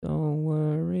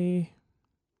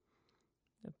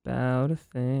about a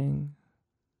thing.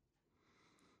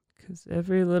 'Cause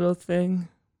every little thing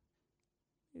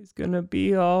is gonna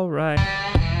be alright.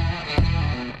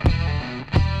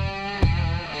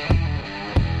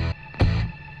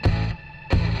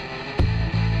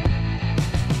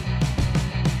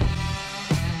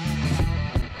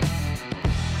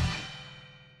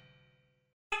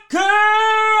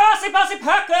 Posse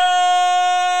Packer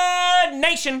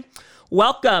Nation.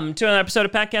 Welcome to another episode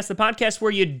of Packcast, the podcast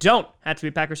where you don't have to be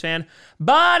a Packers fan,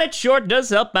 but it sure does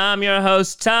help. I'm your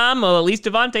host, Tom. Well, at least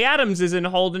Davante Adams isn't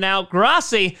holding out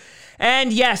Grassi.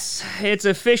 And yes, it's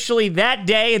officially that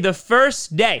day, the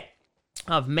first day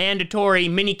of mandatory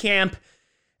minicamp,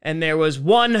 and there was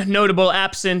one notable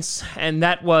absence, and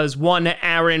that was one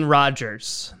Aaron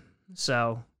Rodgers.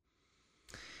 So,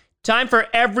 time for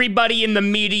everybody in the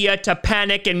media to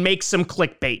panic and make some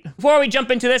clickbait. Before we jump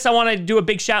into this, I want to do a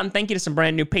big shout and thank you to some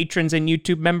brand new patrons and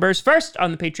YouTube members. First,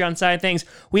 on the Patreon side of things,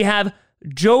 we have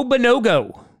Joe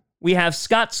Bonogo, we have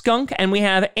Scott Skunk, and we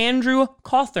have Andrew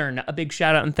Cawthorn. A big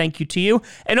shout out and thank you to you.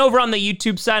 And over on the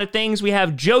YouTube side of things, we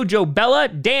have Jojo Bella,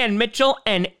 Dan Mitchell,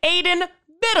 and Aiden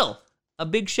Biddle. A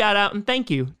big shout out and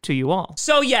thank you to you all.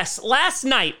 So yes, last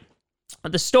night,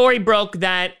 the story broke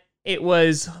that it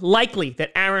was likely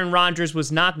that Aaron Rodgers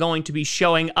was not going to be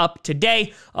showing up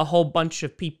today. A whole bunch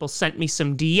of people sent me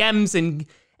some DMs and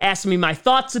asked me my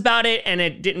thoughts about it, and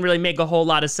it didn't really make a whole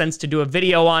lot of sense to do a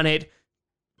video on it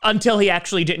until he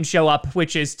actually didn't show up,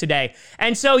 which is today.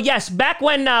 And so, yes, back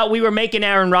when we were making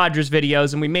Aaron Rodgers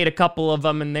videos, and we made a couple of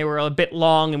them, and they were a bit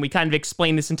long, and we kind of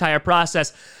explained this entire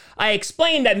process, I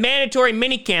explained that mandatory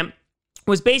minicamp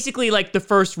was basically like the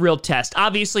first real test.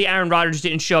 Obviously, Aaron Rodgers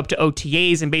didn't show up to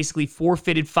OTAs and basically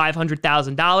forfeited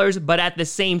 $500,000, but at the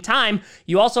same time,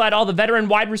 you also had all the veteran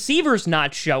wide receivers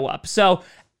not show up. So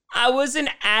I wasn't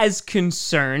as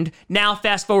concerned. Now,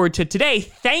 fast forward to today,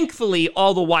 thankfully,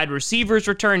 all the wide receivers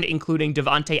returned, including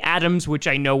Davante Adams, which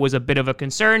I know was a bit of a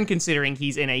concern considering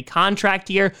he's in a contract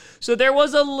year. So there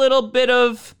was a little bit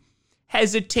of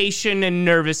hesitation and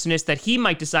nervousness that he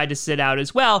might decide to sit out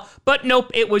as well, but nope,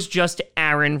 it was just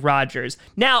Aaron Rodgers.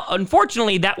 Now,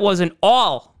 unfortunately, that wasn't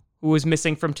all who was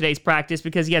missing from today's practice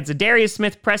because you had Zadarius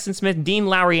Smith, Preston Smith, Dean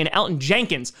Lowry, and Elton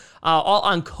Jenkins all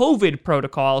on COVID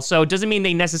protocol, so it doesn't mean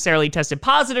they necessarily tested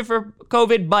positive for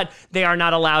COVID, but they are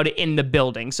not allowed in the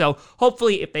building. So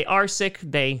hopefully, if they are sick,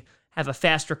 they have a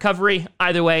fast recovery.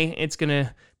 Either way, it's going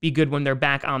to be good when they're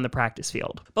back on the practice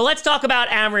field. But let's talk about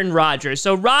Aaron Rodgers.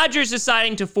 So Rodgers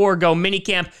deciding to forego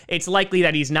minicamp. It's likely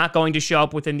that he's not going to show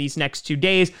up within these next 2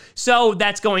 days. So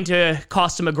that's going to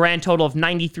cost him a grand total of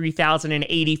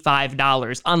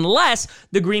 $93,085, unless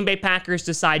the Green Bay Packers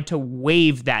decide to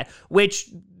waive that, which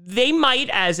they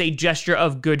might as a gesture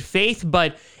of good faith,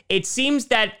 but it seems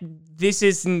that this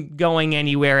isn't going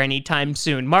anywhere anytime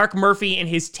soon. Mark Murphy, in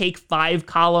his Take 5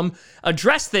 column,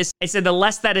 addressed this. He said the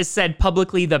less that is said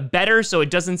publicly, the better, so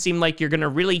it doesn't seem like you're going to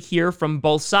really hear from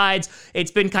both sides. It's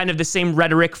been kind of the same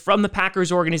rhetoric from the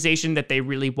Packers organization that they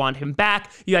really want him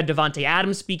back. You had Davante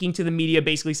Adams speaking to the media,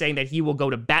 basically saying that he will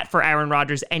go to bat for Aaron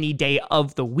Rodgers any day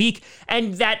of the week,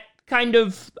 and that kind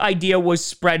of idea was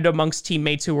spread amongst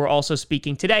teammates who were also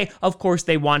speaking today. Of course,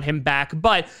 they want him back,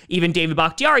 but even David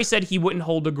Bakhtiari said he wouldn't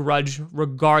hold a grudge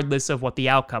regardless of what the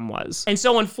outcome was. And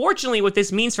so, unfortunately, what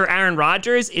this means for Aaron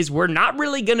Rodgers is we're not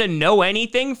really going to know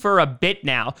anything for a bit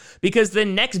now, because the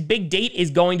next big date is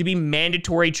going to be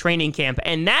mandatory training camp,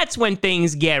 and that's when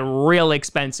things get real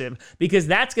expensive, because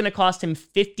that's going to cost him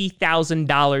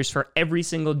 $50,000 for every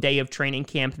single day of training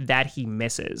camp that he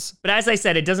misses. But as I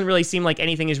said, it doesn't really seem like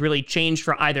anything is really changed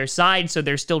for either side, so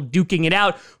they're still duking it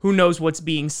out. Who knows what's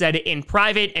being said in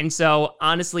private? And so,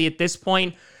 honestly, at this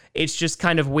point, it's just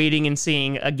kind of waiting and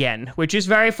seeing again, which is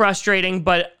very frustrating,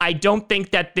 but I don't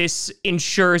think that this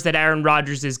ensures that Aaron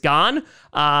Rodgers is gone.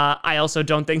 I also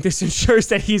don't think this ensures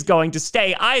that he's going to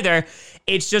stay either.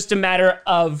 It's just a matter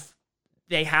of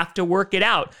they have to work it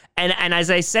out. And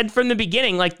as I said from the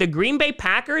beginning, like, the Green Bay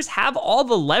Packers have all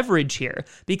the leverage here,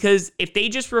 because if they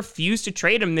just refuse to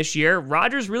trade him this year,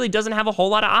 Rodgers really doesn't have a whole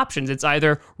lot of options. It's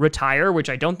either retire, which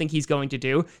I don't think he's going to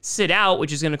do, sit out,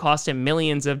 which is going to cost him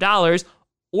millions of dollars,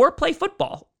 or play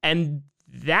football. And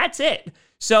that's it.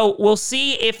 So we'll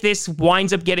see if this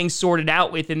winds up getting sorted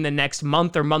out within the next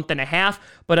month or month and a half.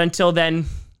 But until then,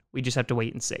 we just have to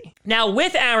wait and see. Now,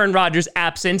 with Aaron Rodgers'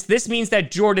 absence, this means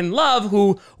that Jordan Love,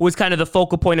 who was kind of the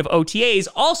focal point of OTAs,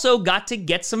 also got to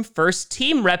get some first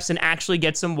team reps and actually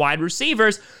get some wide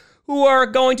receivers who are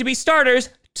going to be starters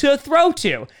to throw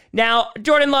to. Now,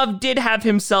 Jordan Love did have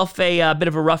himself a bit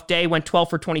of a rough day, went 12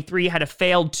 for 23, had a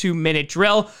failed 2-minute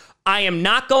drill. I am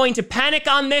not going to panic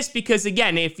on this because,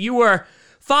 again, if you were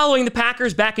Following the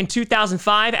Packers back in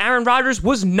 2005, Aaron Rodgers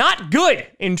was not good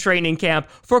in training camp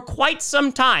for quite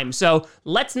some time. So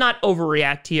let's not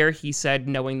overreact here, he said,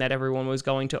 knowing that everyone was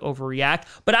going to overreact.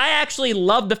 But I actually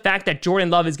love the fact that Jordan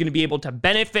Love is going to be able to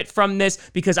benefit from this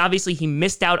because obviously he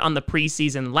missed out on the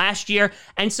preseason last year.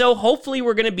 And so hopefully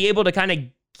we're going to be able to kind of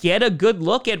get a good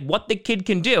look at what the kid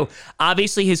can do.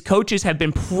 Obviously, his coaches have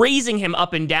been praising him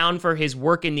up and down for his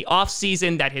work in the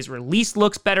offseason, that his release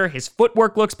looks better, his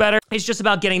footwork looks better. It's just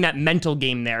about getting that mental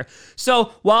game there.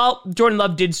 So while Jordan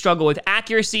Love did struggle with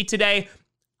accuracy today,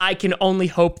 I can only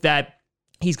hope that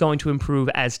he's going to improve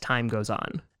as time goes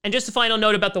on. And just a final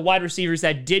note about the wide receivers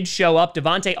that did show up.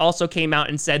 Davante also came out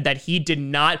and said that he did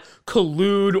not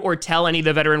collude or tell any of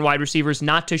the veteran wide receivers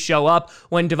not to show up.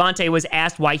 When Davante was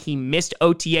asked why he missed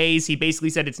OTAs, he basically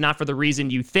said it's not for the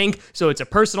reason you think. So it's a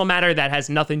personal matter that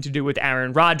has nothing to do with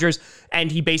Aaron Rodgers.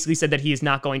 And he basically said that he is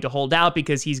not going to hold out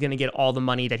because he's going to get all the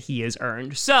money that he has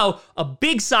earned. So a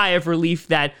big sigh of relief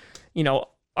that,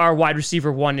 our wide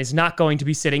receiver one is not going to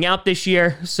be sitting out this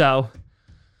year. So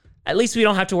at least we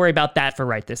don't have to worry about that for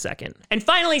right this second. And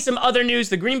finally, some other news.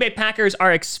 The Green Bay Packers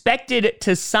are expected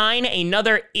to sign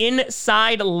another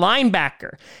inside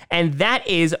linebacker, and that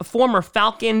is former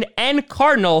Falcon and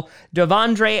Cardinal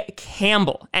Devondre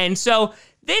Campbell. And so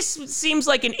this seems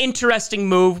like an interesting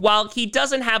move. While he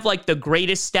doesn't have the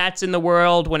greatest stats in the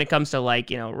world when it comes to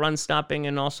run stopping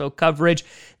and also coverage,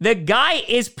 the guy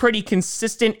is pretty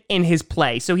consistent in his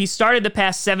play. So he started the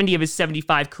past 70 of his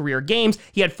 75 career games.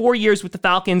 He had 4 years with the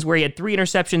Falcons where he had 3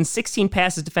 interceptions, 16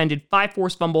 passes defended, 5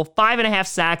 forced fumble, 5.5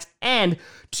 sacks, and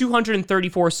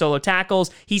 234 solo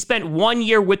tackles. He spent 1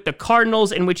 year with the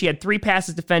Cardinals in which he had 3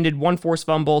 passes defended, 1 forced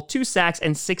fumble, 2 sacks,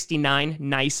 and 69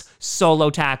 nice solo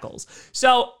tackles.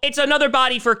 So it's another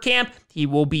body for camp. He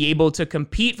will be able to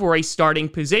compete for a starting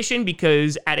position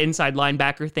because at inside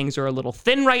linebacker, things are a little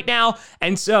thin right now.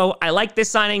 And so I like this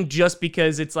signing just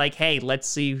because it's hey, let's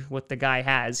see what the guy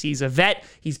has. He's a vet.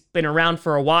 He's been around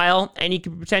for a while, and he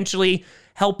could potentially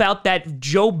help out that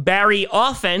Joe Barry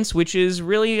offense, which is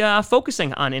really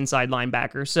focusing on inside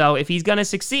linebacker. So if he's going to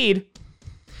succeed,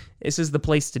 this is the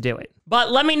place to do it.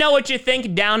 But let me know what you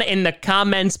think down in the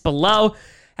comments below.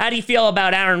 How do you feel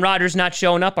about Aaron Rodgers not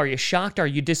showing up? Are you shocked? Are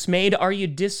you dismayed? Are you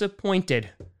disappointed?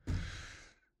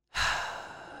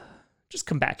 Just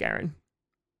come back, Aaron.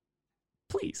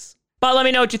 Please. But let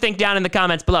me know what you think down in the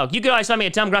comments below. You can always find me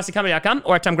at TomGrassiComedy.com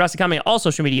or at TomGrassiComedy on all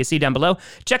social media. See down below.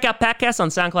 Check out Packcasts on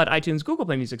SoundCloud, iTunes, Google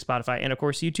Play Music, Spotify, and of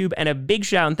course YouTube. And a big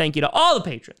shout and thank you to all the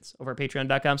patrons over at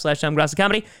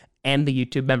patreon.com/TomGrassiComedy and the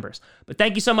YouTube members. But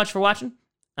thank you so much for watching.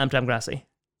 I'm Tom Grassi.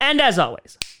 And as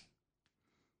always,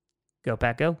 go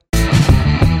Pack, go.